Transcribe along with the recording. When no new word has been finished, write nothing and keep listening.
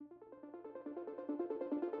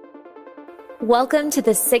Welcome to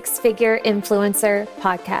the Six Figure Influencer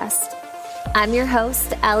Podcast. I'm your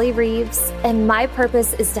host, Allie Reeves, and my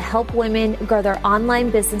purpose is to help women grow their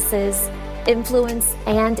online businesses, influence,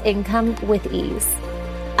 and income with ease.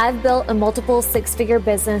 I've built a multiple six-figure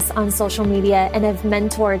business on social media and have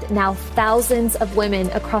mentored now thousands of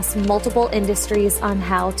women across multiple industries on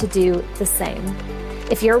how to do the same.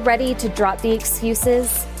 If you're ready to drop the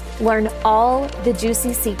excuses, learn all the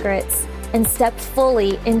juicy secrets, and step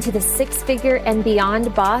fully into the six-figure and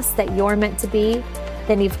beyond boss that you're meant to be,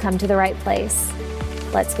 then you've come to the right place.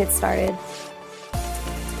 Let's get started.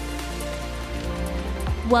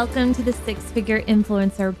 Welcome to the Six Figure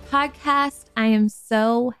Influencer Podcast. I am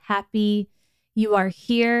so happy you are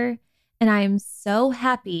here, and I am so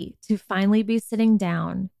happy to finally be sitting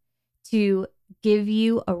down to give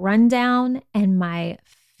you a rundown and my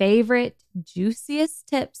favorite, juiciest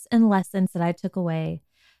tips and lessons that I took away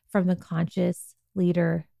from the Conscious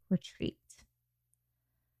Leader Retreat.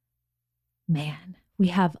 Man, we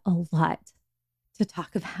have a lot to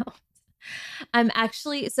talk about.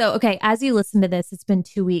 As you listen to this, it's been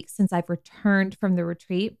 2 weeks since I've returned from the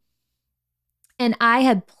retreat. And I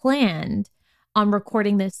had planned on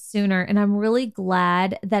recording this sooner. And I'm really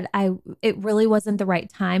glad that it really wasn't the right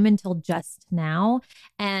time until just now.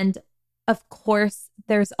 And of course,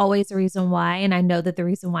 there's always a reason why. And I know that the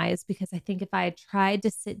reason why is because I think if I had tried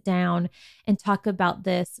to sit down and talk about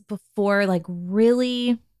this before, like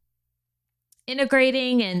really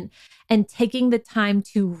integrating and taking the time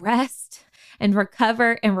to rest and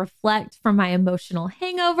recover and reflect from my emotional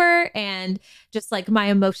hangover and just like my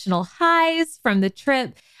emotional highs from the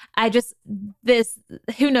trip,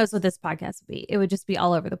 who knows what this podcast would be? It would just be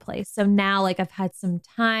all over the place. So now I've had some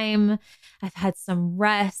time, I've had some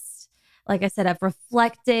rest. Like I said, I've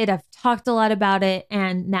reflected, I've talked a lot about it,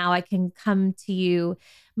 and now I can come to you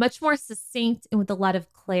much more succinct and with a lot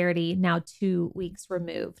of clarity now 2 weeks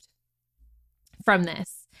removed from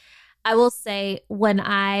this. I will say when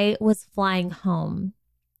I was flying home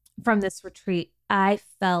from this retreat, I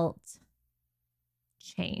felt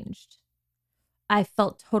changed. I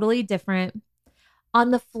felt totally different.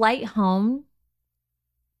 On the flight home,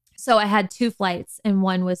 so I had 2 flights and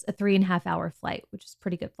one was a 3.5-hour flight, which is a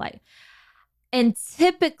pretty good flight. And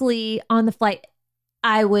typically on the flight,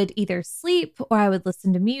 I would either sleep or I would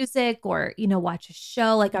listen to music or, watch a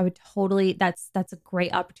show. I would totally, that's a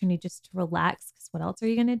great opportunity just to relax because what else are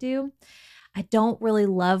you going to do? I don't really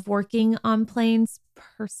love working on planes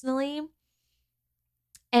personally.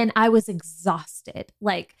 And I was exhausted.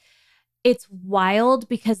 It's wild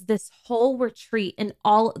because this whole retreat and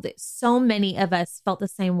so many of us felt the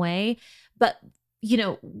same way. But,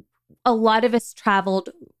 a lot of us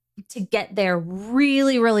traveled to get there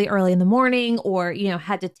really, really early in the morning or,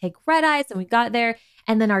 had to take red eyes and we got there.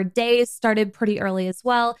 And then our days started pretty early as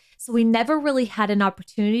well. So we never really had an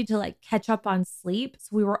opportunity to catch up on sleep.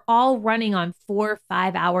 So we were all running on 4 or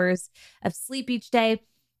 5 hours of sleep each day,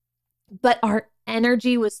 but our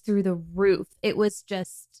energy was through the roof. It was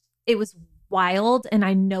wild. And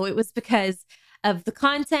I know it was because of the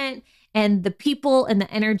content and the people and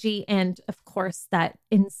the energy and of course that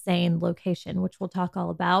insane location, which we'll talk all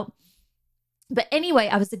about. But anyway,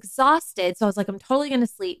 I was exhausted. So I was like, I'm totally going to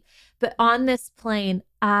sleep. But on this plane,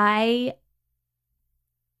 I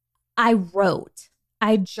wrote,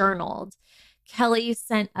 I journaled. Kelly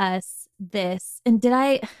sent us this. And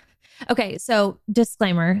okay, so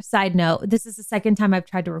disclaimer, side note, this is the second time I've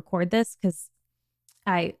tried to record this because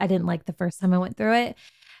I didn't like the first time I went through it.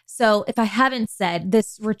 So if I haven't said,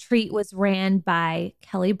 this retreat was ran by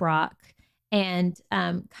Kelly Brock and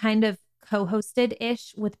kind of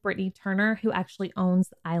co-hosted-ish with Brittany Turner, who actually owns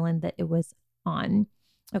the island that it was on.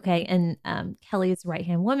 Okay. And Kelly's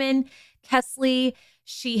right-hand woman, Kesley,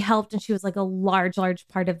 she helped and she was a large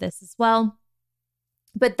part of this as well.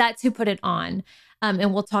 But that's who put it on.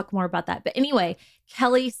 And we'll talk more about that. But anyway,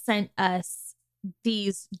 Kelly sent us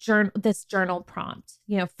this journal prompt,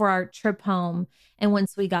 for our trip home. And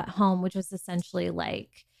once we got home, which was essentially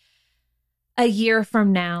a year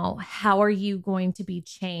from now, how are you going to be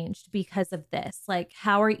changed because of this?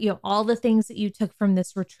 How are all the things that you took from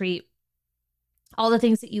this retreat, all the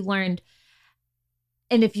things that you learned,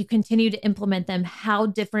 and if you continue to implement them, how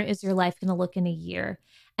different is your life going to look in a year?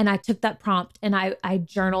 And I took that prompt and I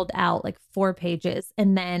journaled out 4 pages.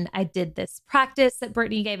 And then I did this practice that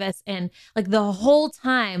Brittany gave us. And the whole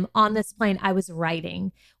time on this plane, I was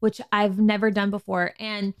writing, which I've never done before.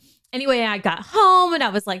 And anyway, I got home and I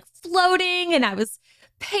was floating and I was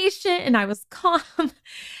patient and I was calm.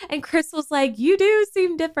 And Chris was like, you do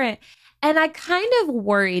seem different. And I kind of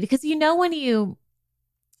worried because when you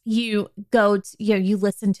you go to, you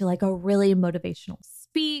listen to like a really motivational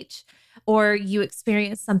speech, or you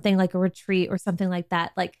experience something like a retreat or something like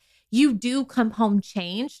that. Like you do come home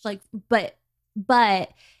changed, like, but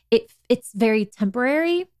it's very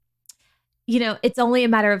temporary. It's only a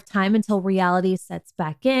matter of time until reality sets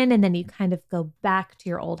back in, and then you kind of go back to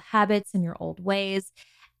your old habits and your old ways.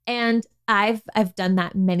 And I've done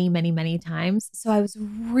that many, many, many times. So I was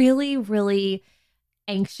really, really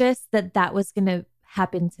anxious that was going to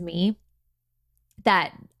happen to me,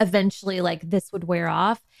 that eventually like this would wear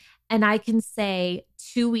off. And I can say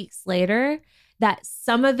 2 weeks later that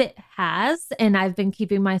some of it has, and I've been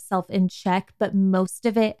keeping myself in check, but most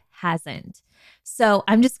of it hasn't. So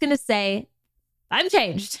I'm just going to say I'm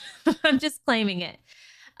changed. I'm just claiming it.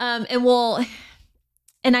 And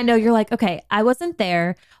I know you're like, okay, I wasn't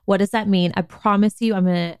there. What does that mean? I promise you, I'm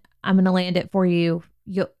going to land it for you.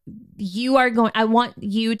 I want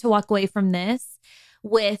you to walk away from this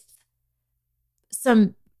with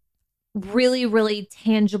some really, really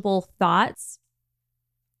tangible thoughts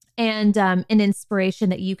and an inspiration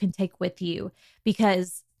that you can take with you.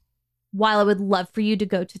 Because while I would love for you to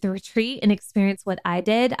go to the retreat and experience what I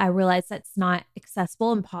did, I realize that's not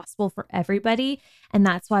accessible and possible for everybody. And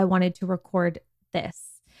that's why I wanted to record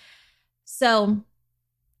this. So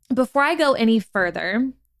before I go any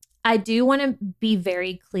further, I do want to be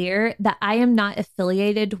very clear that I am not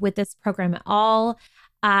affiliated with this program at all.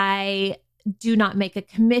 I do not make a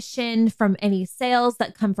commission from any sales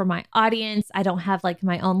that come from my audience. I don't have like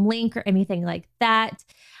my own link or anything like that.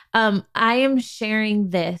 I am sharing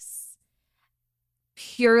this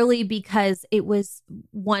purely because it was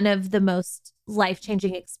one of the most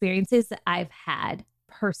life-changing experiences that I've had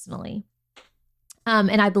personally.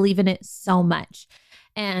 And I believe in it so much.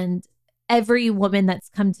 And every woman that's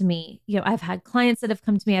come to me, I've had clients that have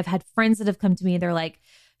come to me. I've had friends that have come to me. They're like,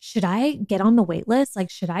 should I get on the wait list? Like,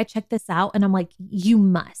 should I check this out? And I'm like, you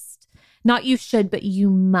must. Not you should, but you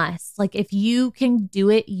must. Like, if you can do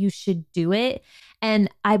it, you should do it. And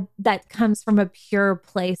that comes from a pure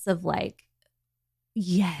place of like,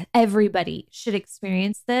 yeah, everybody should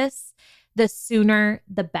experience this. The sooner,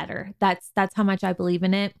 the better. That's how much I believe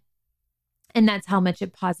in it. And that's how much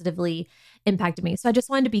it positively impacted me. So I just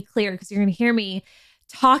wanted to be clear, because you're going to hear me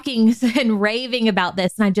talking and raving about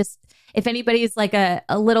this. And if anybody is like a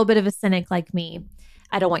little bit of a cynic like me,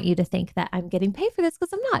 I don't want you to think that I'm getting paid for this,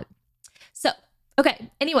 because I'm not. So,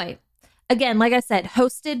 okay. Anyway, again, like I said,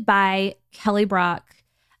 hosted by Kelly Brock.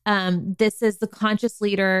 This is The Conscious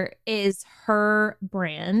Leader, is her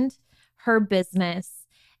brand, her business.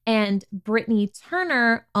 And Brittany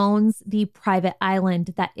Turner owns the private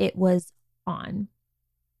island that it was on.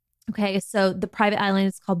 Okay, so the private island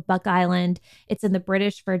is called Buck Island. It's in the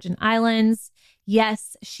British Virgin Islands.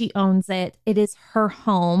 Yes, she owns it. It is her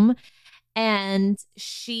home. And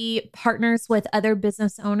she partners with other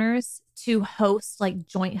business owners to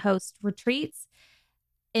joint host retreats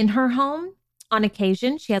in her home on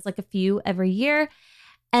occasion. She has like a few every year.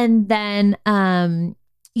 And then,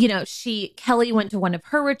 Kelly went to one of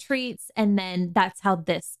her retreats, and then that's how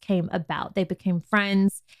this came about. They became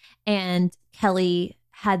friends, and Kelly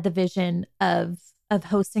had the vision of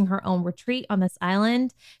hosting her own retreat on this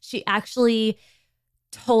island. She actually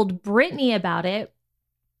told Brittany about it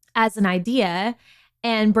as an idea,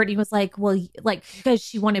 and Brittany was like, well, like, because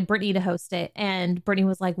she wanted Brittany to host it. And Brittany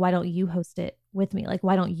was like, why don't you host it with me? Like,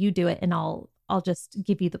 why don't you do it? And I'll just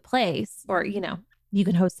give you the place, or, you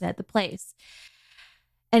can host it at the place.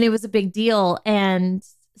 And it was a big deal, and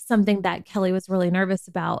something that Kelly was really nervous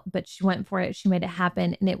about, but she went for it. She made it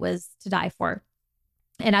happen, and it was to die for.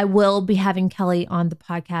 And I will be having Kelly on the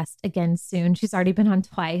podcast again soon. She's already been on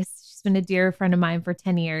twice. She's been a dear friend of mine for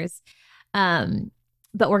 10 years.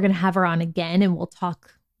 But we're going to have her on again, and we'll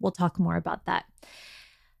talk more about that.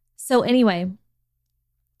 So anyway,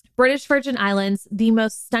 British Virgin Islands, the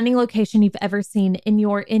most stunning location you've ever seen in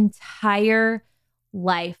your entire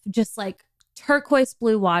life. Just like turquoise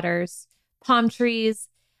blue waters, palm trees,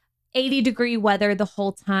 80-degree weather the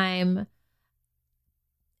whole time.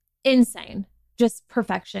 Insane. Just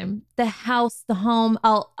perfection. The house, the home,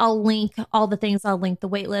 I'll link all the things. I'll link the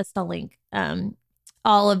wait list. I'll link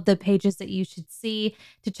all of the pages that you should see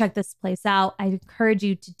to check this place out. I encourage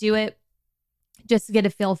you to do it just to get a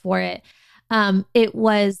feel for it. It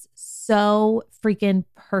was so freaking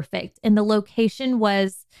perfect. And the location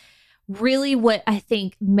was really what I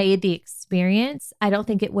think made the experience. I don't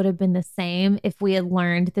think it would have been the same if we had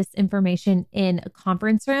learned this information in a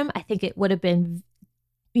conference room. I think it would have been,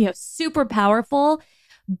 super powerful,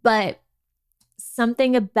 but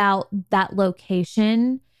something about that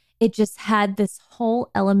location, it just had this whole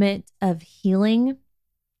element of healing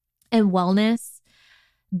and wellness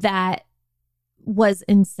that was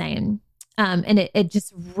insane. And it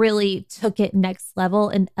just really took it next level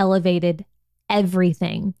and elevated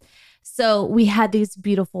everything. So we had these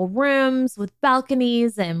beautiful rooms with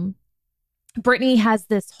balconies, and Brittany has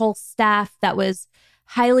this whole staff that was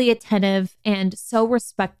highly attentive and so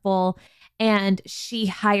respectful. And she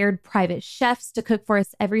hired private chefs to cook for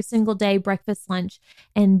us every single day, breakfast, lunch,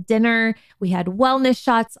 and dinner. We had wellness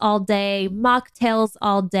shots all day, mocktails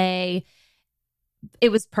all day. It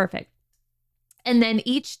was perfect. And then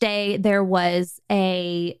each day there was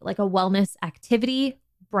a wellness activity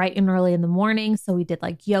bright and early in the morning. So we did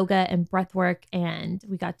like yoga and breath work, and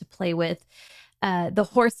we got to play with the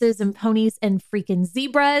horses and ponies and freaking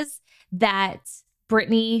zebras that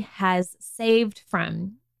Brittany has saved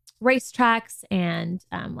from racetracks and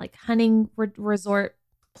like hunting resort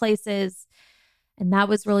places. And that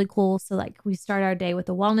was really cool. So like we start our day with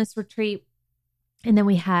a wellness retreat, and then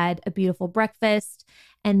we had a beautiful breakfast.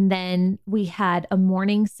 And then we had a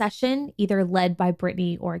morning session, either led by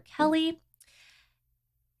Brittany or Kelly.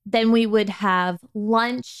 Then we would have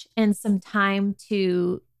lunch and some time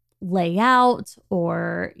to lay out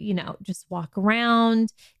or, just walk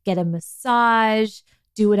around, get a massage,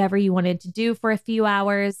 do whatever you wanted to do for a few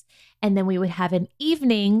hours. And then we would have an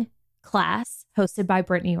evening class hosted by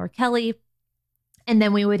Brittany or Kelly. And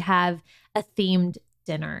then we would have a themed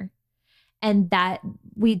dinner. And that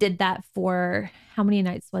we did that for how many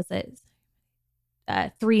nights was it?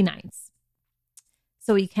 3 nights.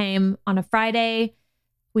 So we came on a Friday.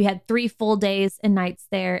 We had 3 full days and nights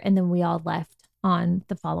there. And then we all left on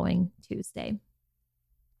the following Tuesday.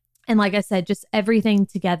 And like I said, just everything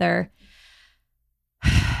together.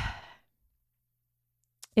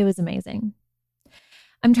 It was amazing.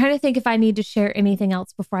 I'm trying to think if I need to share anything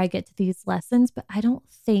else before I get to these lessons, but I don't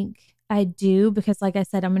think I do, because like I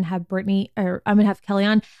said, I'm going to have Kelly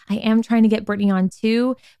on. I am trying to get Brittany on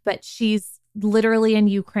too, but she's literally in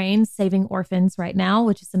Ukraine saving orphans right now,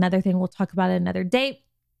 which is another thing we'll talk about at another date.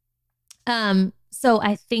 So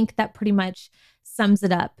I think that pretty much sums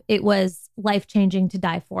it up. It was life-changing to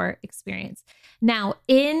die for experience. Now,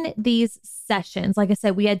 in these sessions, like I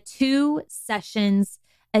said, we had 2 sessions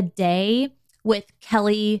a day with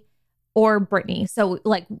Kelly or Brittany. So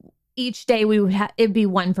like each day we would have, it'd be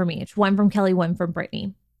one from each, one from Kelly, one from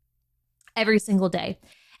Brittany, every single day.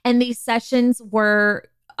 And these sessions were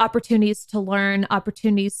opportunities to learn,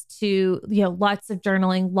 opportunities to, lots of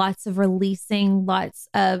journaling, lots of releasing, lots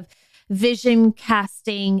of vision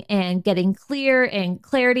casting and getting clear and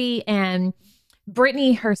clarity. And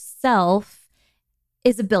Brittany herself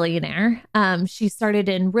is a billionaire. She started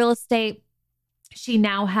in real estate. She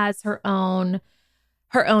now has her own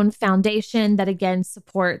foundation that again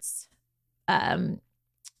supports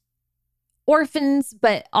orphans,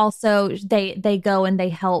 but also they go and they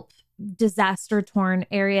help disaster torn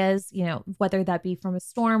areas, whether that be from a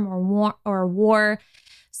storm or war.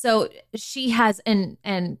 So she has,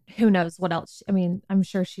 and who knows what else. I mean, I'm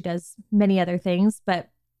sure she does many other things, but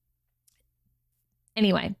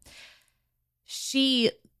anyway,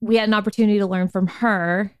 we had an opportunity to learn from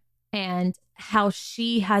her and how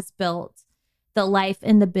she has built the life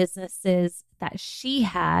and the businesses that she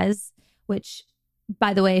has, which,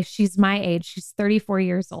 by the way, she's my age. She's 34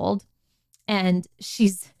 years old, and she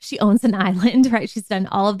owns an island, right? She's done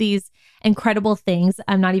all of these incredible things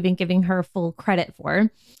I'm not even giving her full credit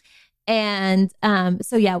for. And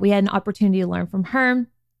so yeah, we had an opportunity to learn from her.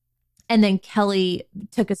 And then Kelly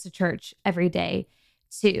took us to church every day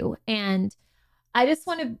too. And I just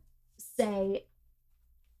want to say,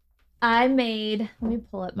 let me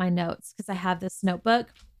pull up my notes because I have this notebook.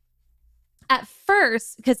 At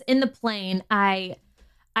first, because in the plane, I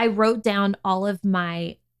wrote down all of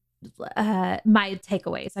my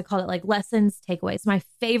takeaways. I called it like lessons, takeaways, my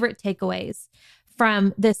favorite takeaways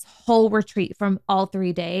from this whole retreat from all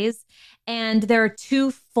 3 days. And there are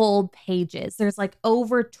 2 full pages. There's like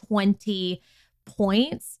over 20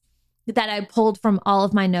 points that I pulled from all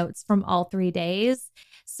of my notes from all 3 days.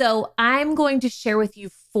 So I'm going to share with you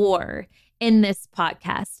 4 in this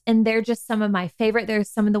podcast. And they're just some of my favorite. There's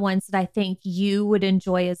some of the ones that I think you would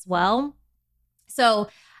enjoy as well. So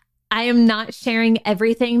I am not sharing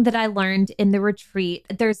everything that I learned in the retreat.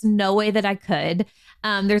 There's no way that I could.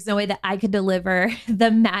 There's no way that I could deliver the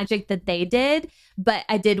magic that they did. But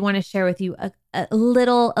I did want to share with you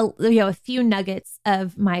a few nuggets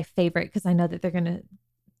of my favorite, because I know that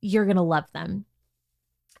you're going to love them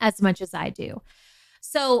as much as I do.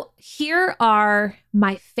 So here are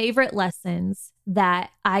my favorite lessons that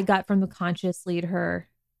I got from the Conscious Lead Her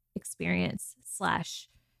experience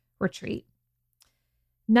 / retreat.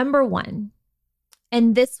 Number 1,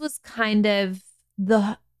 and this was kind of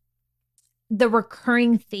the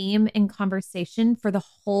recurring theme in conversation for the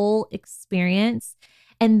whole experience.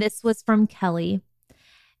 And this was from Kelly.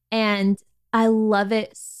 And I love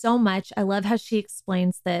it so much. I love how she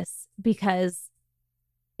explains this because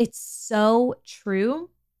it's so true.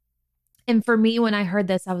 And for me, when I heard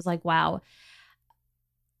this, I was like, wow,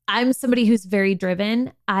 I'm somebody who's very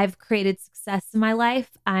driven. I've created success in my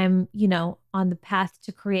life. I'm, on the path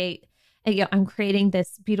to create, I'm creating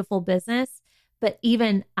this beautiful business, but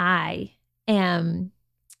even I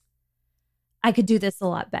could do this a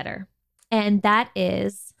lot better. And that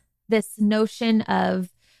is this notion of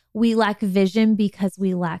we lack vision because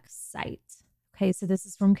we lack sight. Okay, so this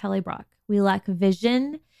is from Kelly Brock. We lack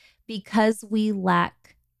vision because we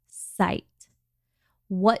lack sight.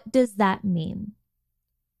 What does that mean?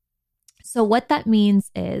 So what that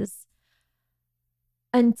means is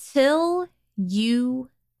until you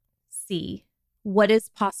see what is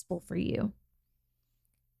possible for you,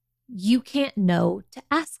 you can't know to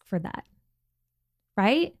ask for that,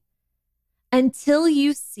 right? Until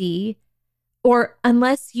you see, or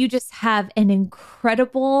unless you just have an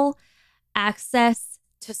incredible access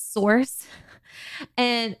to source.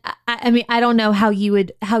 And I mean, I don't know how you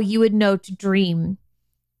would know to dream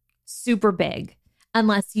super big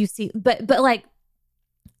unless you see, but like,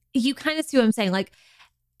 you kind of see what I'm saying. Like,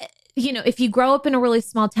 if you grow up in a really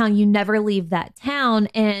small town, you never leave that town.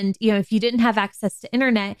 And, if you didn't have access to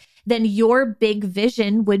internet, then your big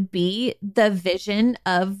vision would be the vision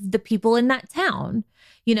of the people in that town.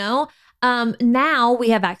 Now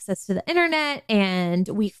we have access to the internet and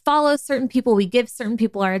we follow certain people. We give certain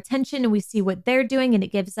people our attention and we see what they're doing. And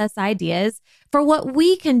it gives us ideas for what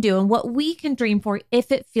we can do and what we can dream for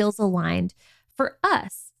if it feels aligned for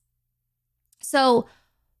us. So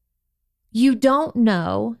you don't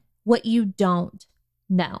know what you don't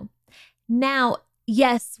know. Now,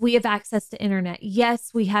 yes, we have access to internet.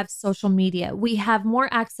 Yes, we have social media. We have more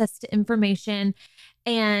access to information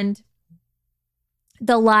and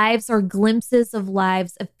the lives or glimpses of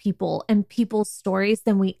lives of people and people's stories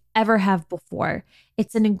than we ever have before.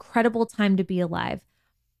 It's an incredible time to be alive.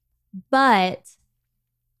 But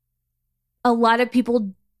a lot of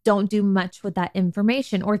people don't do much with that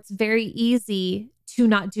information, or it's very easy to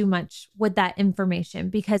not do much with that information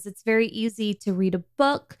because it's very easy to read a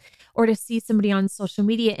book or to see somebody on social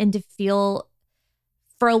media and to feel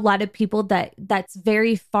for a lot of people that's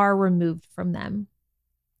very far removed from them.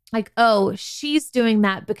 Like, oh, she's doing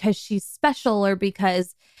that because she's special or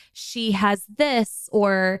because she has this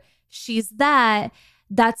or she's that.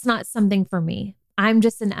 That's not something for me. I'm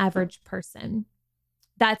just an average person.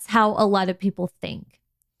 That's how a lot of people think.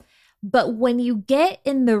 But when you get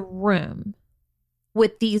in the room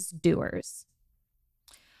with these doers,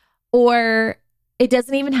 or it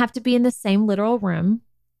doesn't even have to be in the same literal room,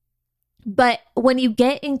 but when you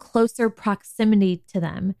get in closer proximity to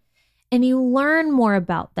them and you learn more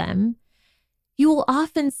about them, you will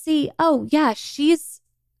often see, oh yeah, she's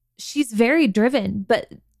very driven,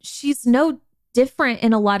 but she's no different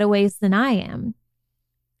in a lot of ways than I am.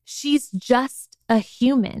 She's just a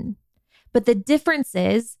human. But the difference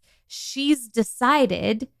is she's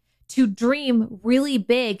decided to dream really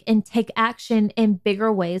big and take action in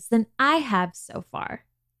bigger ways than I have so far.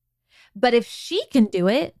 But if she can do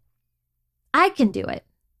it, I can do it.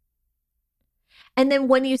 And then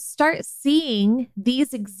when you start seeing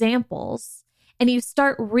these examples and you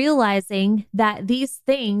start realizing that these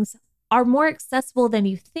things are more accessible than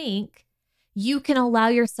you think, you can allow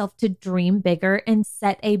yourself to dream bigger and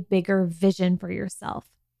set a bigger vision for yourself.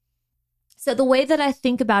 So the way that I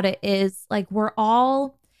think about it is like we're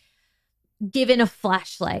all given a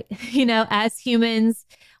flashlight, as humans,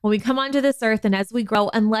 when we come onto this earth and as we grow,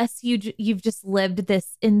 unless you've just lived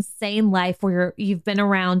this insane life where you've been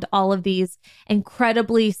around all of these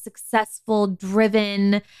incredibly successful,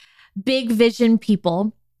 driven, big vision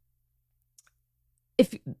people.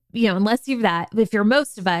 If you're most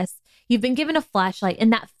of us, you've been given a flashlight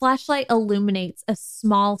and that flashlight illuminates a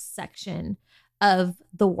small section of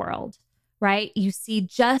the world, right? You see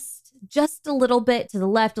just a little bit to the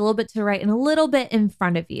left, a little bit to the right, and a little bit in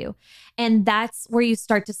front of you. And that's where you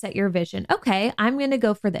start to set your vision. Okay, I'm going to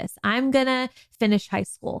go for this. I'm going to finish high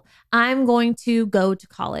school. I'm going to go to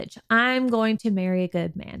college. I'm going to marry a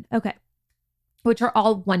good man. Okay, which are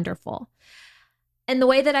all wonderful. And the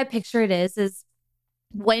way that I picture it is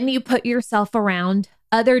when you put yourself around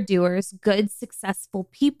other doers, good, successful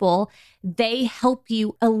people, they help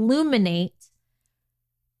you illuminate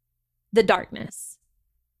the darkness.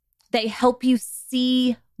 They help you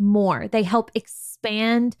see more. They help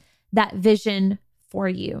expand that vision for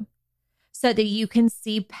you so that you can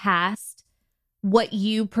see past what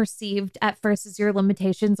you perceived at first as your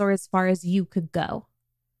limitations or as far as you could go.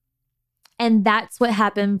 And that's what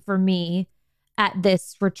happened for me at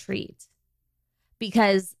this retreat,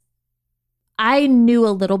 because I knew a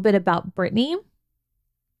little bit about Brittany,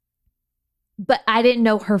 but I didn't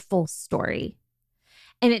know her full story.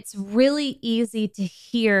 And it's really easy to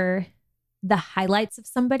hear the highlights of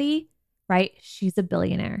somebody, right? She's a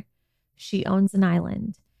billionaire. She owns an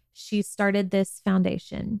island. She started this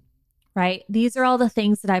foundation, right? These are all the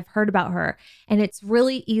things that I've heard about her. And it's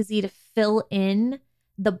really easy to fill in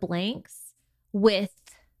the blanks with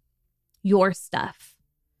your stuff,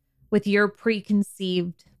 with your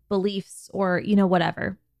preconceived beliefs or,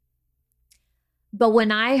 whatever. But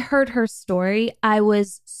when I heard her story, I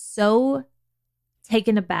was so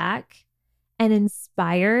taken aback and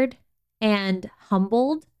inspired and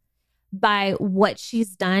humbled by what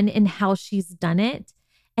she's done and how she's done it.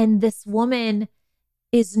 And this woman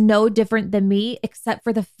is no different than me, except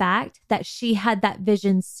for the fact that she had that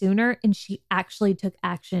vision sooner and she actually took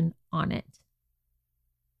action on it.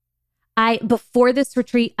 Before this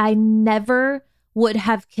retreat, I never would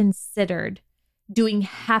have considered doing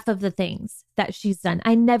half of the things that she's done.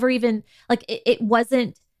 I never even, it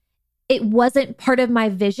wasn't part of my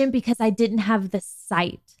vision because I didn't have the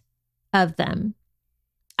sight of them.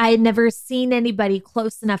 I had never seen anybody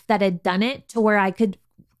close enough that had done it to where I could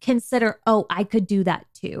consider, oh, I could do that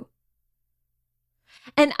too.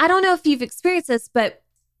 And I don't know if you've experienced this, but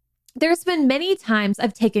there's been many times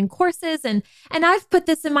I've taken courses and I've put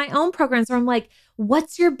this in my own programs where I'm like,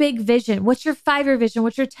 what's your big vision? What's your 5-year vision?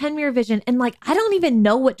 What's your 10-year vision? And I don't even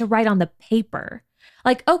know what to write on the paper.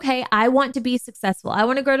 Okay, I want to be successful. I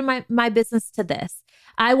want to grow to my business to this.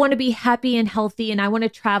 I want to be happy and healthy, and I want to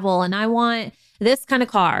travel, and I want this kind of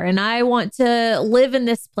car, and I want to live in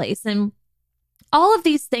this place. And all of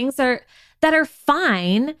these things that are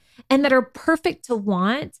fine and that are perfect to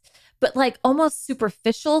want, but almost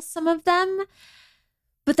superficial, some of them,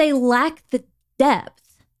 but they lack the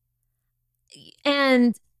depth.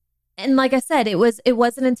 And like I said, it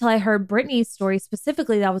wasn't until I heard Brittany's story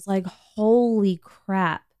specifically that I was like, holy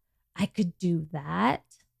crap, I could do that.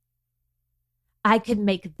 I could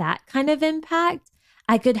make that kind of impact.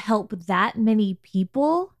 I could help that many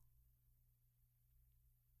people.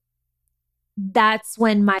 That's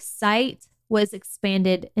when my sight was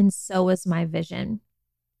expanded, and so was my vision.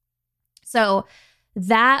 So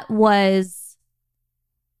that was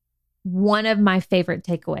one of my favorite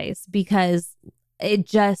takeaways, because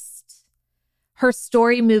her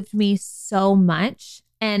story moved me so much.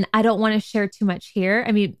 And I don't want to share too much here.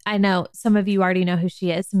 I mean, I know some of you already know who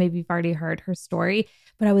she is, so maybe you've already heard her story,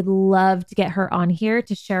 but I would love to get her on here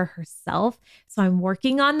to share herself. So I'm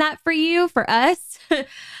working on that for us.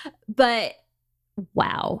 But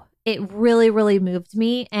wow, it really, really moved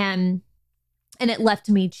me, and it left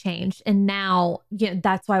me changed. And now,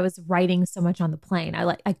 that's why I was writing so much on the plane.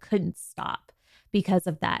 I couldn't stop because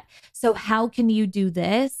of that. So how can you do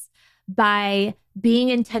this? By being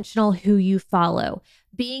intentional who you follow,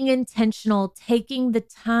 being intentional, taking the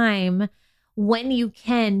time when you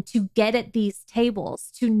can to get at these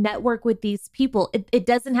tables, to network with these people. It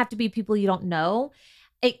doesn't have to be people you don't know.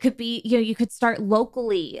 It could be, you could start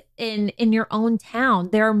locally in your own town.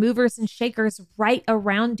 There are movers and shakers right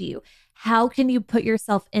around you. How can you put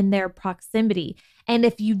yourself in their proximity? And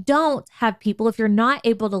if you don't have people, if you're not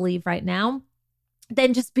able to leave right now,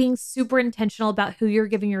 then just being super intentional about who you're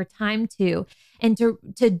giving your time to, and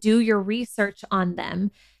to do your research on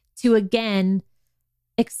them, to again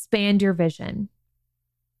expand your vision.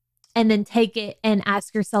 And then take it and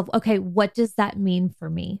ask yourself, okay, what does that mean for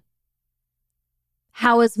me?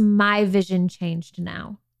 How has my vision changed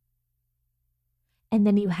now? And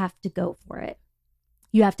then you have to go for it.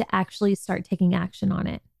 You have to actually start taking action on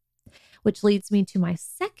it, which leads me to my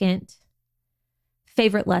second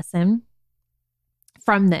favorite lesson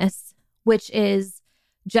from this, which is,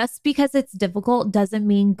 just because it's difficult doesn't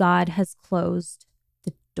mean God has closed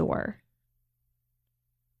the door.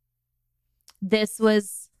 This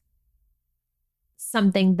was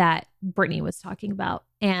something that Brittany was talking about,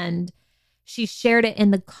 and she shared it in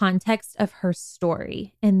the context of her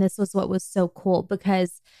story. And this was what was so cool,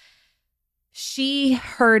 because she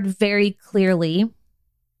heard very clearly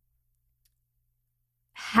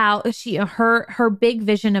how her big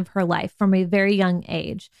vision of her life from a very young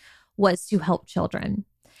age was to help children.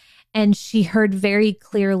 And she heard very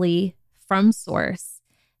clearly from source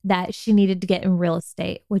that she needed to get in real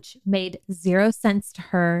estate, which made zero sense to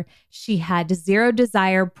her. She had zero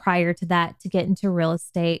desire prior to that to get into real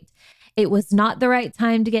estate. It was not the right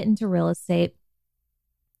time to get into real estate,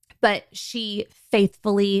 but she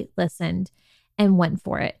faithfully listened and went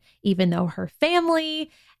for it. even though her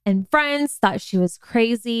family and friends thought she was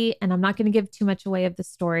crazy. And I'm not going to give too much away of the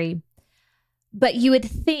story. But you would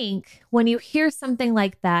think when you hear something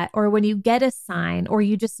like that, or when you get a sign, or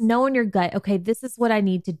you just know in your gut, okay, this is what I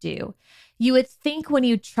need to do. You would think when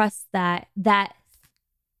you trust that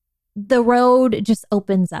the road just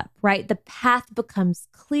opens up, right? The path becomes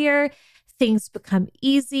clear. Things become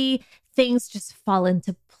easy. Things just fall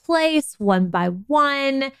into place one by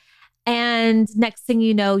one. And next thing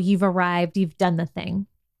you know, you've arrived, you've done the thing.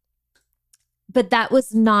 But that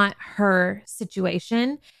was not her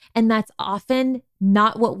situation. And that's often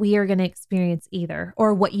not what we are going to experience either,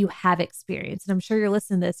 or what you have experienced. And I'm sure you're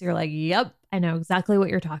listening to this, you're like, yep, I know exactly what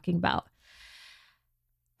you're talking about.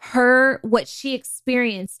 What she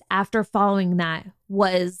experienced after following that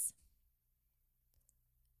was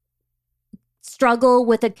struggle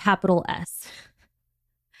with a capital S.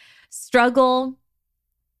 Struggle,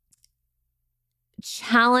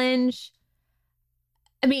 challenge.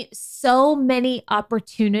 I mean, so many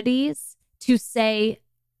opportunities to say,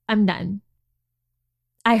 I'm done.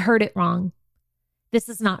 I heard it wrong. This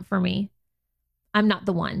is not for me. I'm not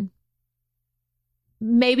the one.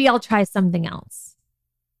 Maybe I'll try something else.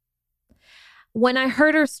 When I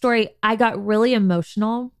heard her story, I got really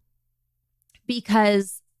emotional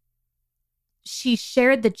because she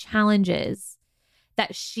shared the challenges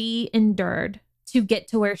that she endured to get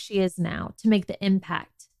to where she is now, to make the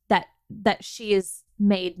impact that she is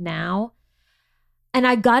made now. And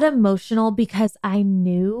I got emotional because I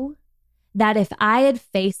knew that if I had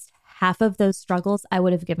faced half of those struggles, I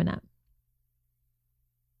would have given up.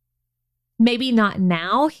 Maybe not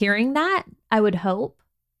now, hearing that, I would hope,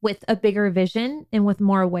 with a bigger vision and with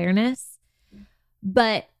more awareness.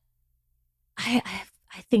 But I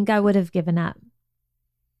think I would have given up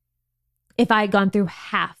if I had gone through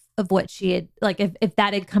half of what she had, like if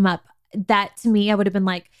that had come up. That to me, I would have been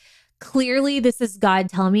like, clearly this is God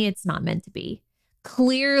telling me it's not meant to be.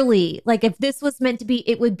 Clearly, like if this was meant to be,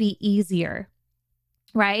 it would be easier,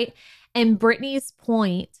 right? And Brittany's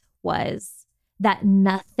point was that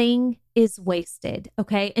nothing is wasted,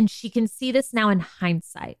 okay? And she can see this now in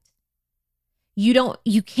hindsight. You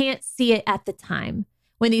can't see it at the time.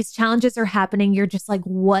 When these challenges are happening, you're just like,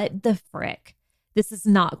 what the frick? This is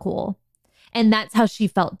not cool. And that's how she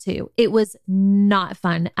felt too. It was not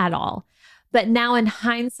fun at all. But now in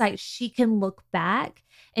hindsight, she can look back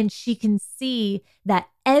and she can see that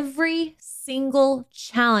every single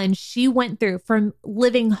challenge she went through, from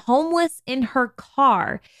living homeless in her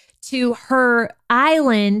car to her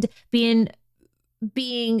island being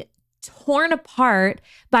torn apart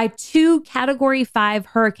by 4 or 5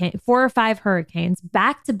 hurricanes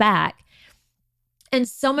back to back, and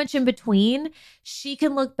so much in between, she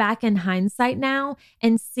can look back in hindsight now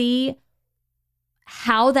and see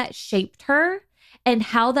how that shaped her and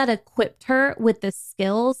how that equipped her with the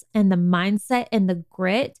skills and the mindset and the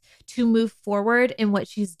grit to move forward in what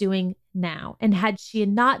she's doing now. And had she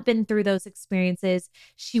not been through those experiences,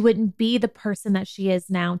 she wouldn't be the person that she is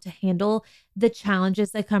now to handle the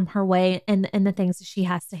challenges that come her way and the things that she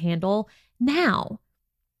has to handle now.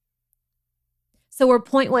 So her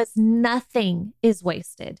point was, nothing is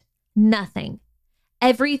wasted. Nothing.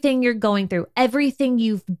 Everything you're going through, everything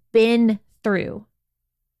you've been through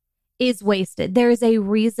is wasted. There is a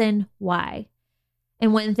reason why.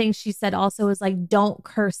 And one thing she said also was like, don't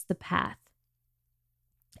curse the path.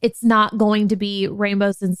 It's not going to be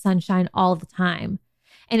rainbows and sunshine all the time.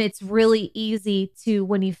 And it's really easy to,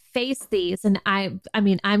 when you face these, and I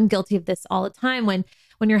mean, I'm guilty of this all the time, when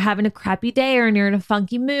you're having a crappy day or you're in a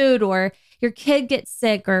funky mood, or your kid gets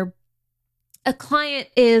sick, or a client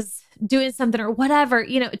is doing something or whatever,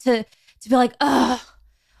 to be like, oh,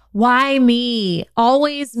 why me?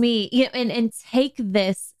 Always me, and take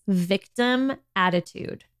this victim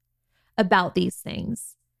attitude about these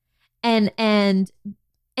things and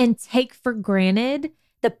take for granted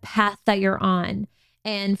the path that you're on.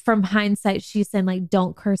 And from hindsight, she's saying, like,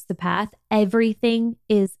 don't curse the path. Everything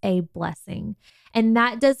is a blessing. And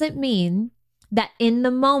that doesn't mean that in the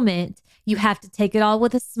moment you have to take it all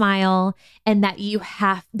with a smile, and that you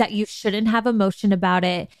shouldn't have emotion about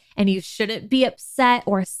it, and you shouldn't be upset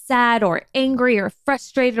or sad or angry or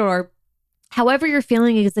frustrated, or however you're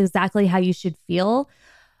feeling is exactly how you should feel.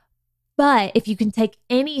 But if you can take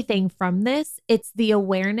anything from this, it's the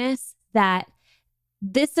awareness that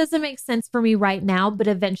this doesn't make sense for me right now, but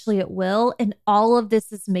eventually it will. And all of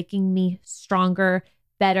this is making me stronger,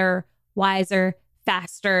 better, wiser,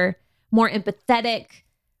 faster, more empathetic.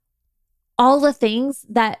 All the things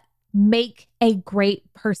that make a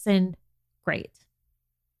great person great.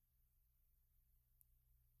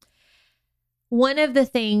 One of the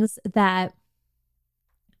things that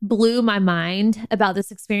blew my mind about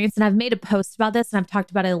this experience, and I've made a post about this and I've talked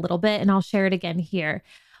about it a little bit, and I'll share it again here,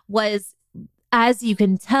 was, as you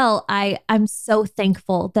can tell, I'm so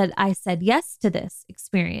thankful that I said yes to this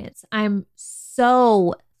experience. I'm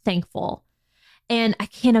so thankful. And I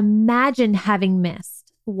can't imagine having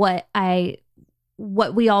missed what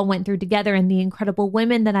we all went through together, and the incredible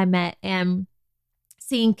women that I met, and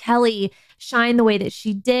seeing Kelly shine the way that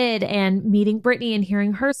she did, and meeting Brittany and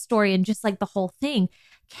hearing her story, and just like the whole thing.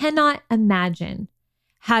 Cannot imagine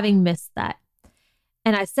having missed that.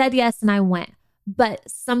 And I said yes and I went. But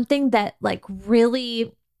something that like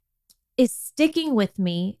really is sticking with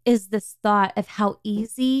me is this thought of how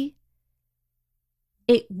easy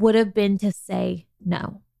it would have been to say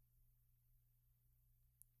no.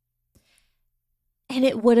 And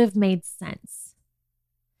it would have made sense,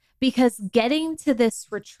 because getting to this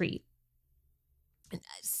retreat,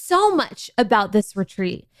 so much about this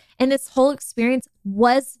retreat and this whole experience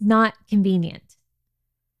was not convenient.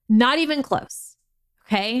 Not even close.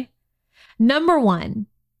 Okay. Number one,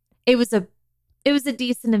 it was a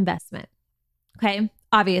decent investment. Okay.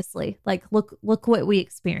 Obviously, like look what we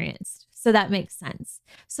experienced. So that makes sense.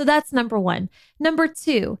 So that's number one. Number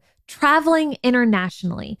two, traveling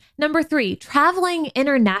internationally. Number three, traveling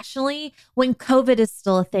internationally when COVID is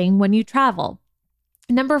still a thing when you travel.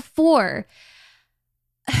 Number four,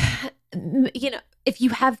 if you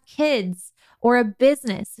have kids or a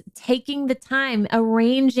business, taking the time,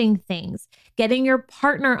 arranging things, getting your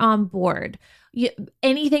partner on board,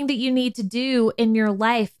 anything that you need to do in your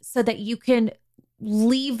life so that you can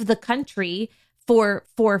leave the country for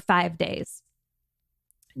 4 or 5 days.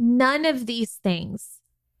 None of these things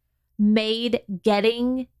made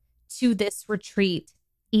getting to this retreat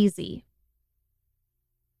easy.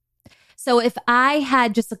 So if I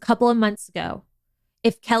had just a couple of months ago,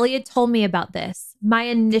 if Kelly had told me about this, my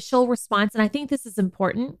initial response, and I think this is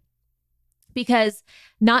important because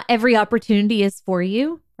not every opportunity is for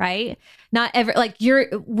you, right? Not every,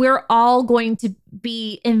 we're all going to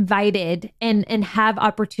be invited and have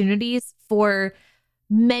opportunities for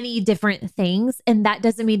many different things. And that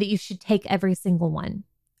doesn't mean that you should take every single one.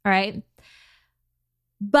 All right.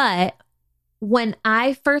 But when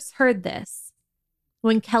I first heard this,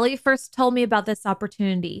 when Kelly first told me about this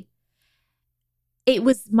opportunity, it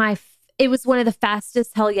was one of the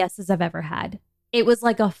fastest hell yeses I've ever had. It was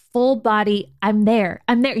like a full body, I'm there.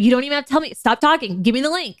 You don't even have to tell me, stop talking. Give me the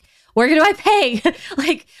link. Where do I pay?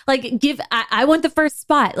 I want the first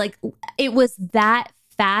spot. Like, it was that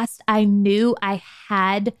fast. I knew I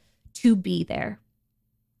had to be there.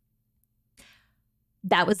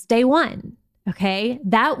 That was day one. Okay.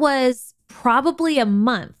 That was probably a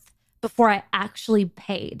month before I actually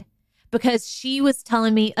paid, because she was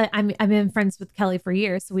telling me, I've been friends with Kelly for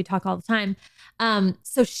years, so we talk all the time.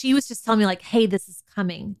 So she was just telling me like, hey, this is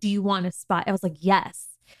coming. Do you want a spot? I was like, yes.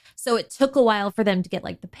 So it took a while for them to get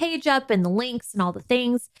like the page up and the links and all the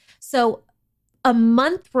things. So a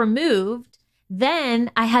month removed,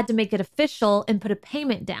 then I had to make it official and put a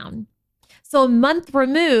payment down. So a month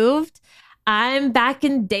removed, I'm back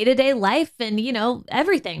in day-to-day life and,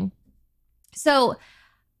 everything. So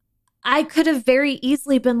I could have very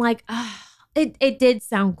easily been like, it did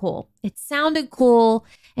sound cool. It sounded cool.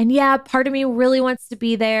 And yeah, part of me really wants to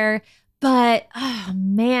be there. But, oh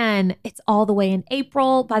man, it's all the way in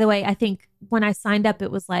April. By the way, I think when I signed up,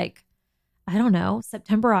 it was like, I don't know,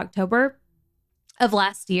 September, October of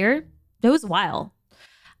last year. It was a while.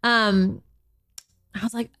 I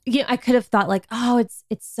was like, I could have thought like, oh, it's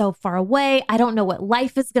so far away. I don't know what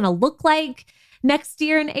life is going to look like next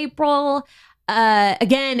year in April.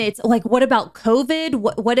 Again, it's like, what about COVID?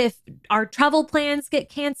 What if our travel plans get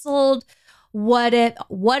canceled? What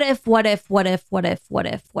if?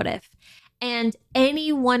 And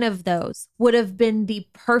any one of those would have been the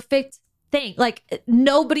perfect thing. Like,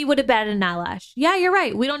 nobody would have batted an eyelash. Yeah, you're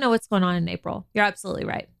right. We don't know what's going on in April. You're absolutely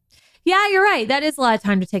right. Yeah, you're right. That is a lot of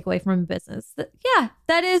time to take away from a business. Yeah,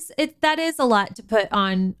 that is a lot to put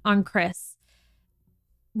on Chris,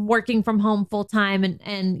 working from home full time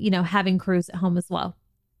and having crews at home as well.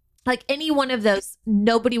 Like, any one of those,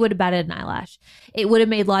 nobody would have batted an eyelash. It would have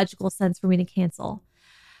made logical sense for me to cancel.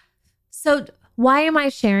 So why am I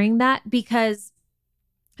sharing that? Because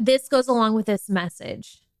this goes along with this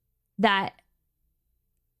message that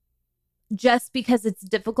just because it's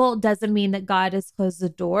difficult doesn't mean that God has closed the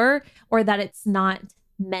door or that it's not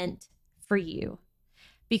meant for you.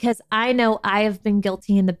 Because I know I have been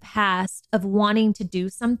guilty in the past of wanting to do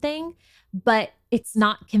something, but it's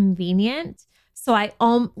not convenient. So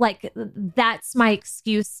that's my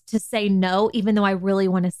excuse to say no, even though I really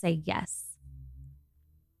want to say yes.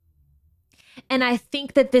 And I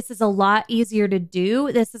think that this is a lot easier to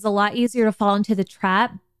do. This is a lot easier to fall into the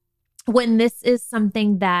trap when this is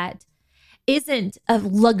something that isn't a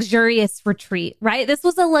luxurious retreat, right? This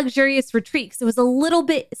was a luxurious retreat because it was a little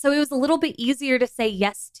bit easier to say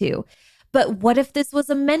yes to. But what if this was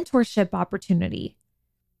a mentorship opportunity?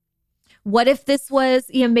 What if this was,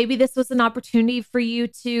 maybe this was an opportunity for you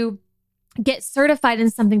to get certified in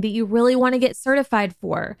something that you really want to get certified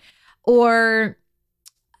for, or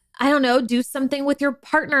I don't know, do something with your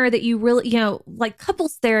partner that you really, like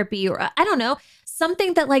couples therapy, or I don't know,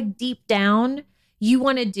 something that like deep down you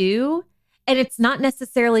want to do. And it's not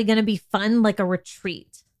necessarily going to be fun like a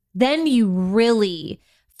retreat. Then you really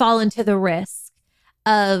fall into the risk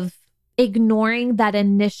of ignoring that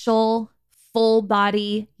initial full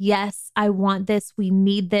body, yes, I want this, we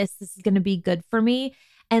need this is going to be good for me,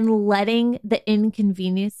 and letting the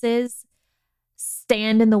inconveniences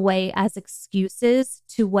stand in the way as excuses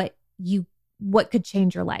to what could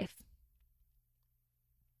change your life.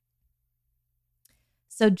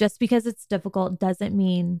 So just because it's difficult doesn't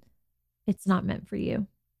mean it's not meant for you.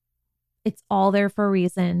 It's all there for a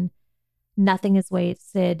reason. Nothing is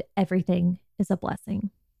wasted. Everything is a blessing.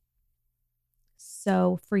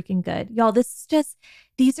 So freaking good. Y'all,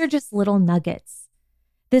 these are just little nuggets.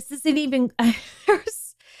 This isn't even,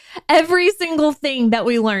 every single thing that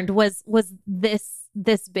we learned was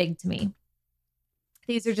this big to me.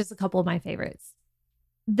 These are just a couple of my favorites.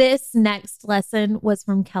 This next lesson was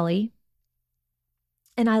from Kelly,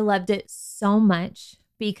 and I loved it so much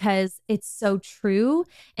because it's so true.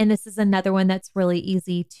 And this is another one that's really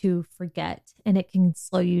easy to forget, and it can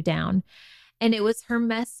slow you down. And it was her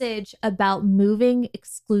message about moving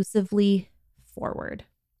exclusively forward.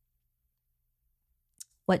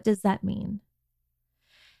 What does that mean?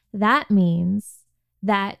 That means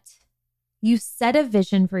that you set a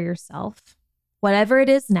vision for yourself, whatever it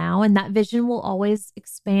is now, and that vision will always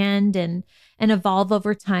expand and evolve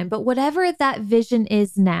over time. But whatever that vision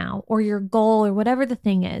is now, or your goal, or whatever the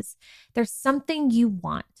thing is, there's something you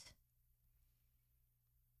want.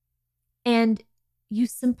 And you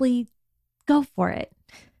simply go for it.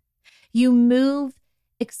 You move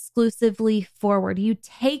exclusively forward. You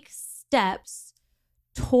take steps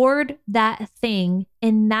toward that thing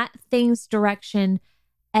in that thing's direction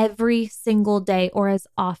every single day, or as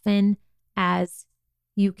often as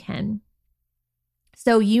you can.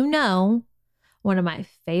 So, one of my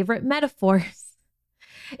favorite metaphors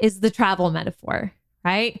is the travel metaphor,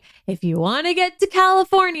 right? If you want to get to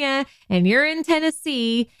California and you're in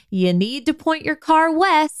Tennessee, you need to point your car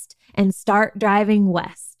west and start driving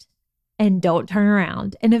west and don't turn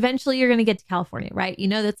around. And eventually you're going to get to California, right?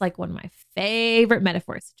 That's like one of my favorite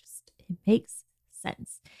metaphors. It makes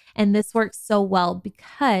sense. And this works so well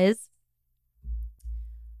because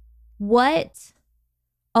what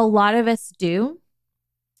a lot of us do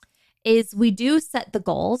is we do set the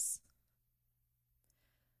goals.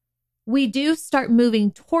 We do start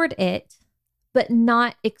moving toward it, but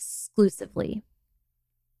not exclusively.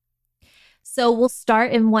 So we'll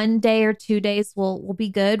start in 1 day or 2 days. We'll be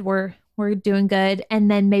good. We're doing good.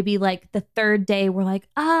 And then maybe like the third day, we're like,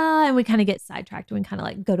 and we kind of get sidetracked and we kind of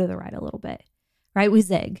like go to the right a little bit, right? We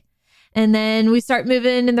zig. And then we start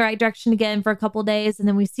moving in the right direction again for a couple of days. And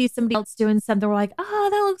then we see somebody else doing something. We're like,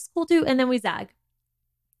 that looks cool too. And then we zag.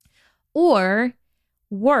 Or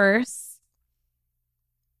worse,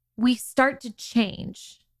 we start to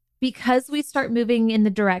change because we start moving in the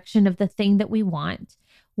direction of the thing that we want.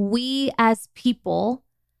 We as people,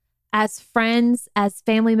 as friends, as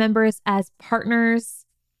family members, as partners,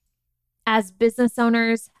 as business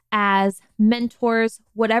owners, as mentors,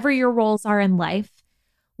 whatever your roles are in life,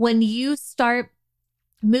 when you start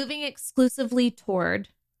moving exclusively toward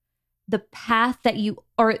the path that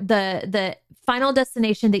or the final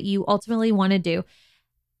destination that you ultimately want to do,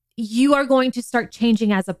 you are going to start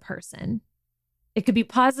changing as a person. It could be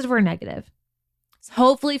positive or negative. So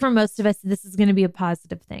hopefully for most of us, this is going to be a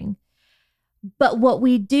positive thing. But what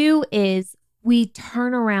we do is we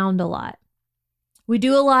turn around a lot. We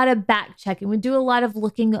do a lot of back checking. We do a lot of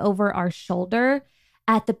looking over our shoulder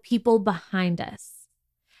at the people behind us,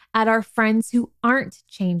 at our friends who aren't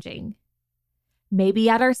changing, maybe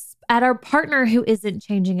at our partner who isn't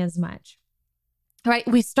changing as much. All right?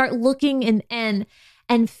 We start looking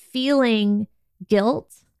and feeling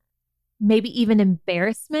guilt, maybe even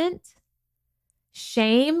embarrassment,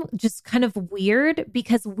 shame, just kind of weird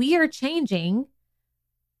because we are changing,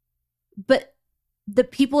 but the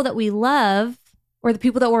people that we love or the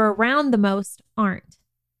people that we're around the most aren't.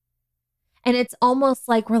 And it's almost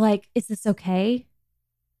like we're like, is this okay?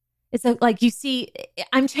 It's like, you see,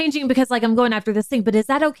 I'm changing because like I'm going after this thing, but is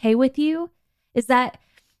that okay with you?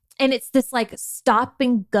 And it's this like stop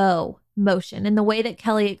and go motion. And the way that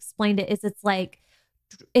Kelly explained it is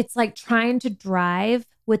it's like trying to drive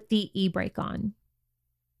with the e-brake on.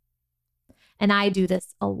 And I do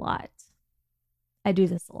this a lot.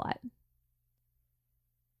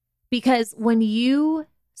 Because when you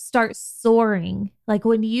start soaring, like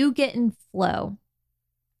when you get in flow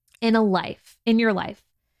in your life,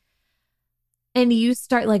 and you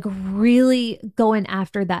start like really going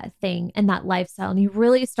after that thing and that lifestyle, and you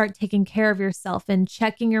really start taking care of yourself and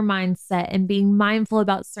checking your mindset and being mindful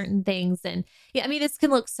about certain things. And yeah, I mean, this can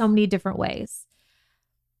look so many different ways,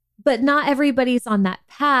 but not everybody's on that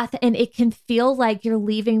path. And it can feel like you're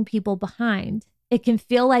leaving people behind. It can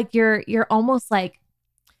feel like you're almost like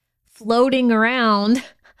floating around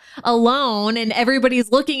alone and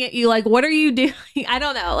everybody's looking at you like, what are you doing? I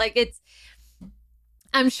don't know. Like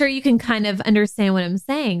I'm sure you can kind of understand what I'm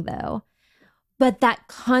saying though. But that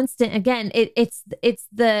constant, again, it's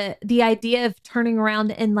the idea of turning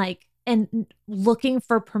around and looking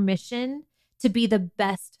for permission to be the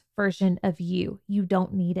best version of you. You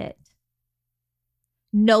don't need it.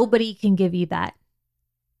 Nobody can give you that.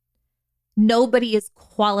 Nobody is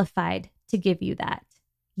qualified to give you that.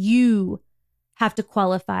 You have to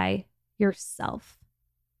qualify yourself.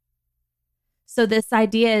 So this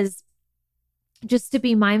idea is just to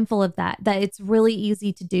be mindful of that it's really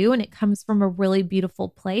easy to do. And it comes from a really beautiful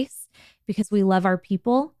place because we love our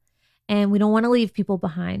people and we don't want to leave people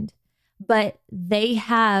behind. But they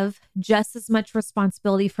have just as much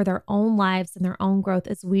responsibility for their own lives and their own growth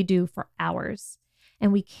as we do for ours.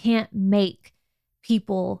 And we can't make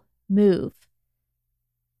people move,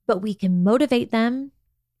 but we can motivate them.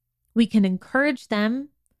 We can encourage them.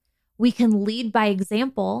 We can lead by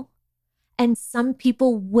example. And some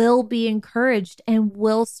people will be encouraged and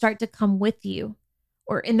will start to come with you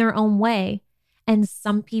or in their own way. And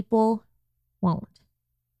some people won't.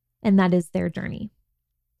 And that is their journey.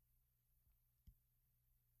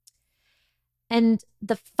 And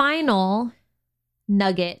the final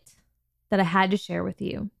nugget that I had to share with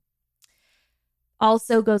you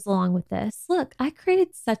also goes along with this. Look, I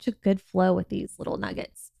created such a good flow with these little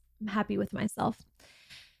nuggets. I'm happy with myself.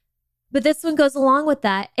 But this one goes along with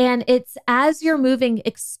that. And it's as you're moving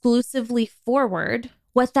exclusively forward,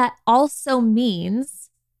 what that also means,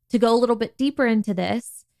 to go a little bit deeper into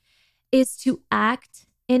this, is to act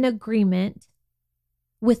in agreement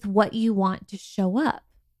with what you want to show up.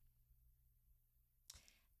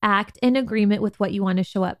 Act in agreement with what you want to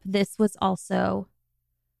show up. This was also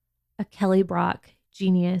a Kelly Brock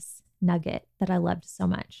genius nugget that I loved so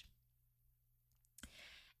much.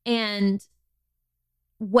 And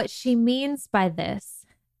what she means by this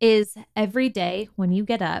is every day when you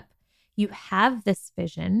get up, you have this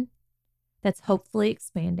vision that's hopefully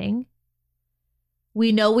expanding.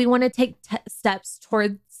 We know we want to take steps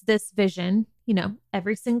towards this vision,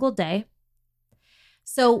 every single day.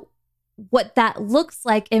 So what that looks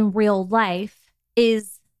like in real life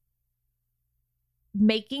is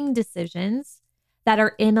making decisions that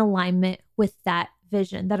are in alignment with that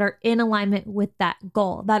vision, that are in alignment with that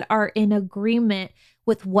goal, that are in agreement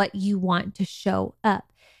with what you want to show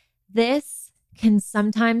up. This can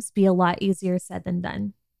sometimes be a lot easier said than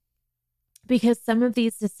done because some of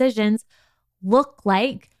these decisions look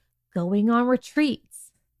like going on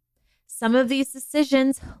retreats. Some of these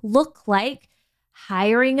decisions look like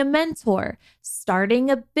hiring a mentor, starting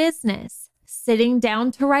a business, sitting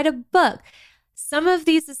down to write a book. Some of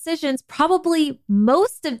these decisions, probably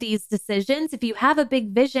most of these decisions, if you have a big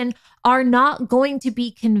vision, are not going to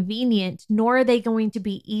be convenient, nor are they going to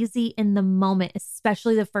be easy in the moment,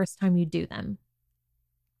 especially the first time you do them.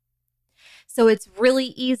 So it's really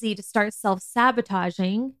easy to start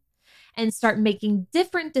self-sabotaging and start making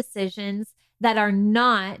different decisions that are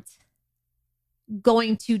not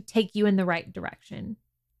going to take you in the right direction.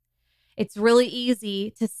 It's really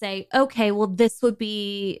easy to say, okay, well, this would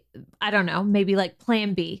be, I don't know, maybe like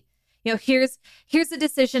plan B. Here's a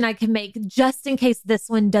decision I can make just in case this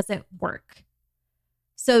one doesn't work.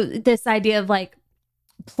 So this idea of like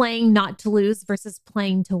playing not to lose versus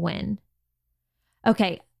playing to win.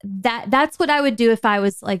 Okay, that's what I would do if I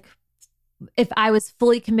was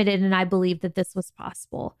fully committed and I believed that this was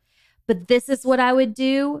possible. But this is what I would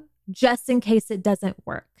do just in case it doesn't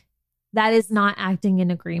work. That is not acting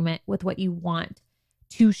in agreement with what you want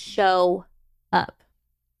to show up.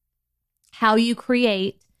 How you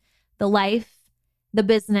create the life, the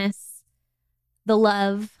business, the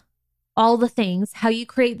love, all the things, how you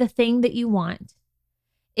create the thing that you want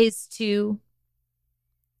is to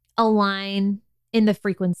align in the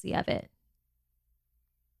frequency of it.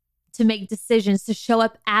 To make decisions, to show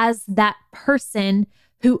up as that person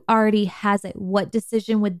who already has it, what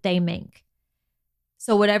decision would they make?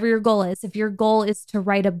 So whatever your goal is, if your goal is to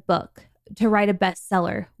write a book, to write a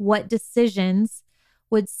bestseller, what decisions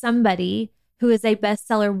would somebody who is a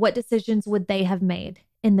bestseller, what decisions would they have made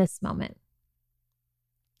in this moment?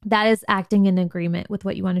 That is acting in agreement with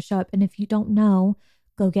what you want to show up. And if you don't know,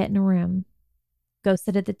 go get in a room, go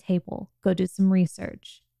sit at the table, go do some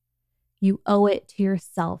research. You owe it to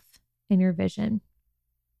yourself and your vision.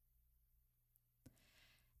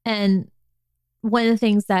 And one of the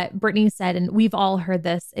things that Brittany said, and we've all heard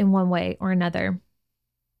this in one way or another,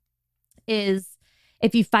 is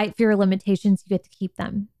if you fight for your limitations, you get to keep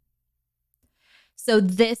them. So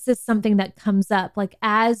this is something that comes up like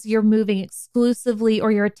as you're moving exclusively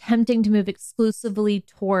or you're attempting to move exclusively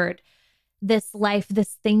toward this life,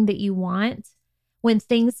 this thing that you want. When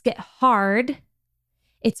things get hard,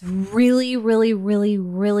 it's really, really, really,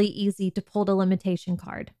 really easy to pull the limitation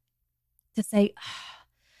card to say,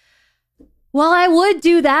 well, I would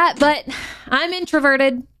do that, but I'm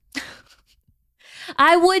introverted.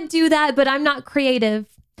 I would do that, but I'm not creative.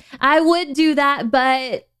 I would do that,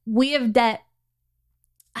 but we have debt.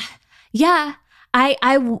 Yeah,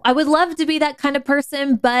 I would love to be that kind of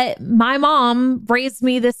person, but my mom raised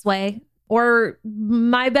me this way, or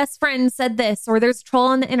my best friend said this, or there's a troll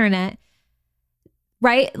on the internet,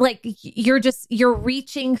 right? Like you're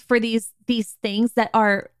reaching for these things that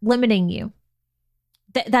are limiting you.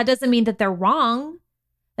 That doesn't mean that they're wrong.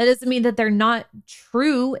 That doesn't mean that they're not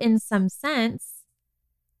true in some sense.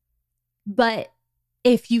 But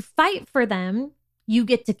if you fight for them, you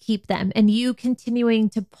get to keep them. And you continuing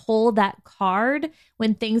to pull that card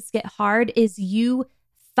when things get hard is you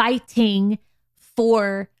fighting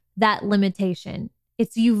for that limitation.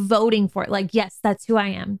 It's you voting for it. Like, yes, that's who I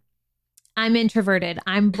am. I'm introverted.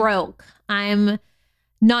 I'm broke. I'm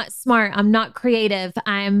not smart. I'm not creative.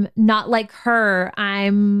 I'm not like her.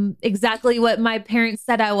 I'm exactly what my parents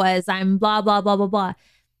said I was. I'm blah, blah, blah, blah, blah.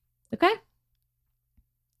 Okay.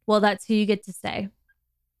 Well, that's who you get to stay.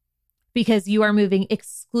 Because you are moving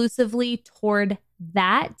exclusively toward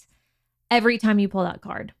that every time you pull that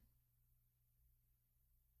card.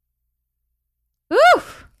 Ooh,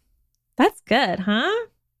 that's good, huh?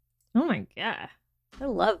 Oh my God. I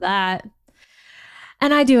love that.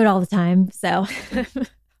 And I do it all the time. So,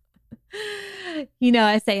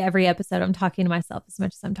 I say every episode I'm talking to myself as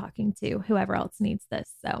much as I'm talking to whoever else needs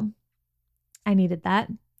this. So I needed that.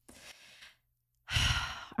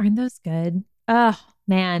 Aren't those good? Oh,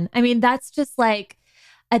 man. I mean, that's just like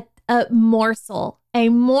a morsel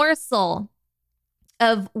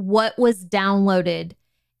of what was downloaded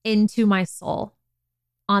into my soul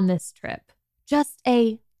on this trip. Just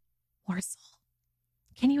a morsel.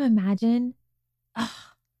 Can you imagine? Oh.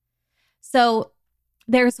 So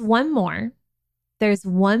there's one more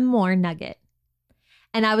nugget.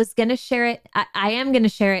 And I was going to share it. I am going to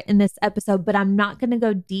share it in this episode, but I'm not going to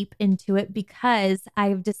go deep into it because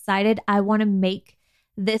I've decided I want to make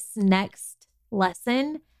this next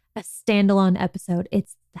lesson a standalone episode.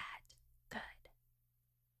 It's that good.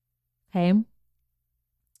 Okay.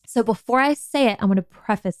 So before I say it, I'm going to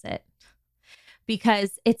preface it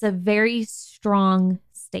because it's a very strong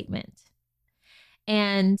statement.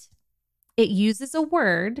 And it uses a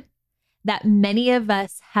word that many of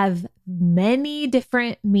us have many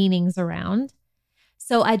different meanings around.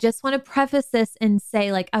 So I just want to preface this and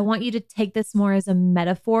say, like, I want you to take this more as a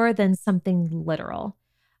metaphor than something literal.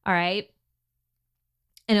 All right.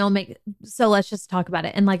 And so let's just talk about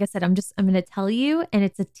it. And like I said, I'm going to tell you, and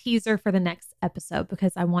it's a teaser for the next episode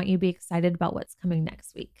because I want you to be excited about what's coming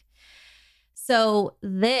next week. So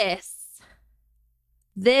this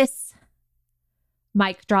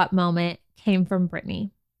mic drop moment came from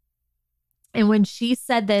Brittany. And when she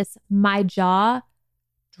said this, my jaw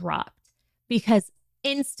dropped because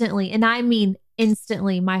instantly, and I mean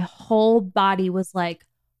instantly, my whole body was like,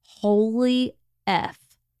 holy F,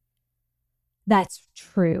 that's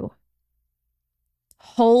true.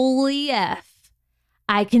 Holy F.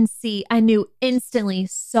 I knew instantly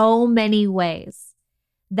so many ways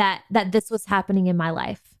that this was happening in my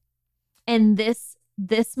life. And this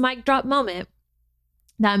mic drop moment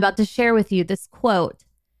that I'm about to share with you, this quote,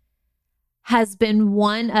 has been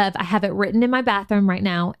I have it written in my bathroom right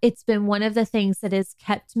now. It's been one of the things that has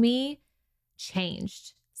kept me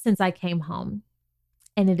changed since I came home.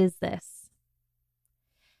 And it is this: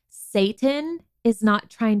 Satan is not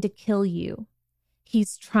trying to kill you.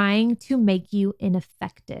 He's trying to make you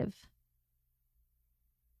ineffective.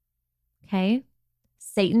 Okay?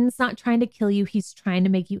 Satan's not trying to kill you. He's trying to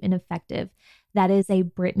make you ineffective. That is a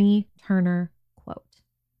Brittany Turner quote.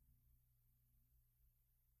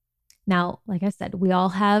 Now, like I said, we all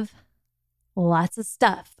have lots of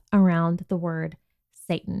stuff around the word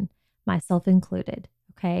Satan, myself included.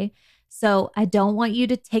 Okay. So I don't want you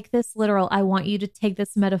to take this literal. I want you to take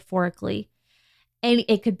this metaphorically. And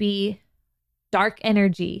it could be dark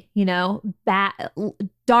energy,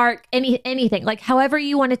 dark, anything, like however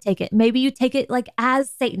you want to take it. Maybe you take it like as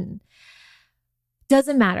Satan.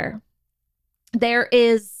 Doesn't matter. There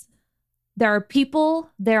are people,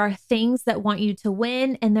 there are things that want you to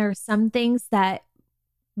win, and there are some things that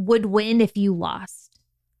would win if you lost.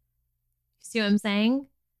 See what I'm saying?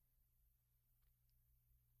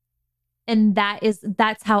 And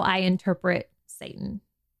that's how I interpret Satan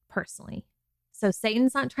personally. So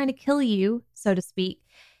Satan's not trying to kill you, so to speak.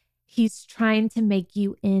 He's trying to make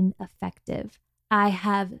you ineffective. I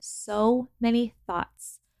have so many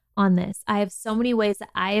thoughts on this. I have so many ways that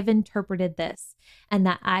I have interpreted this and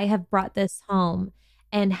that I have brought this home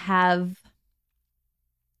and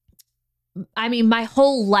my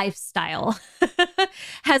whole lifestyle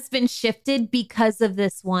has been shifted because of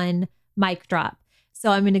this one mic drop. So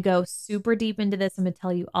I'm going to go super deep into this. I'm going to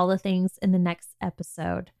tell you all the things in the next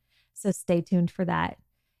episode. So stay tuned for that.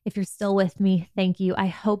 If you're still with me, thank you. I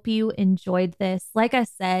hope you enjoyed this. Like I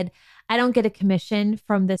said, I don't get a commission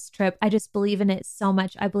from this trip. I just believe in it so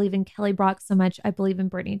much. I believe in Kelly Brock so much. I believe in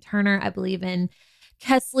Brittany Turner. I believe in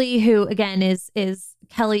Kesley, who again is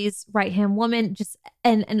Kelly's right-hand woman,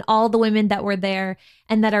 and all the women that were there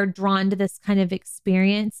and that are drawn to this kind of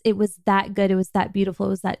experience. It was that good. It was that beautiful. It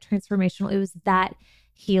was that transformational. It was that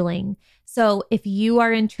healing. So if you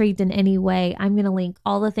are intrigued in any way, I'm going to link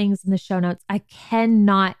all the things in the show notes. I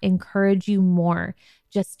cannot encourage you more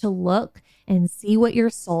just to look and see what your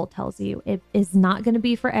soul tells you. It is not going to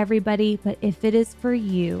be for everybody, but if it is for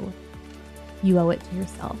you, you owe it to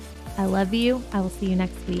yourself. I love you. I will see you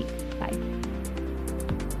next week. Bye.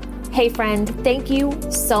 Hey friend, thank you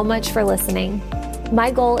so much for listening. My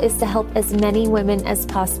goal is to help as many women as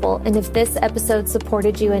possible, and if this episode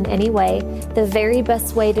supported you in any way, the very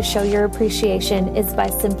best way to show your appreciation is by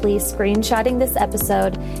simply screenshotting this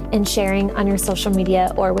episode and sharing on your social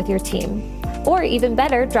media or with your team. Or even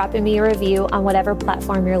better, dropping me a review on whatever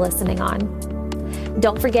platform you're listening on.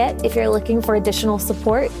 Don't forget, if you're looking for additional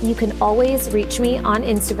support, you can always reach me on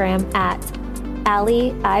Instagram at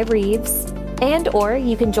Allie I. Reeves, or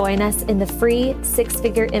you can join us in the free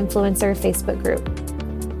 6-Figure Influencer Facebook group.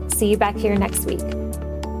 See you back here next week.